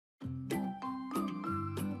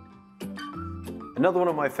Another one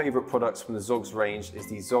of my favorite products from the Zoggs range is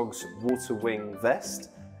the Zoggs Water Wing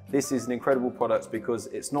Vest. This is an incredible product because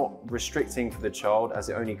it's not restricting for the child as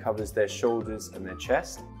it only covers their shoulders and their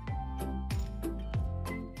chest.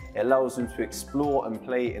 It allows them to explore and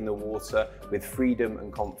play in the water with freedom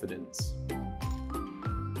and confidence.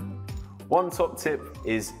 One top tip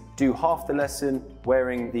is do half the lesson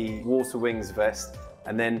wearing the Water Wings vest,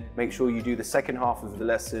 and then make sure you do the second half of the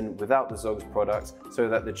lesson without the Zoggs product so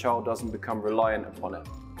that the child doesn't become reliant upon it.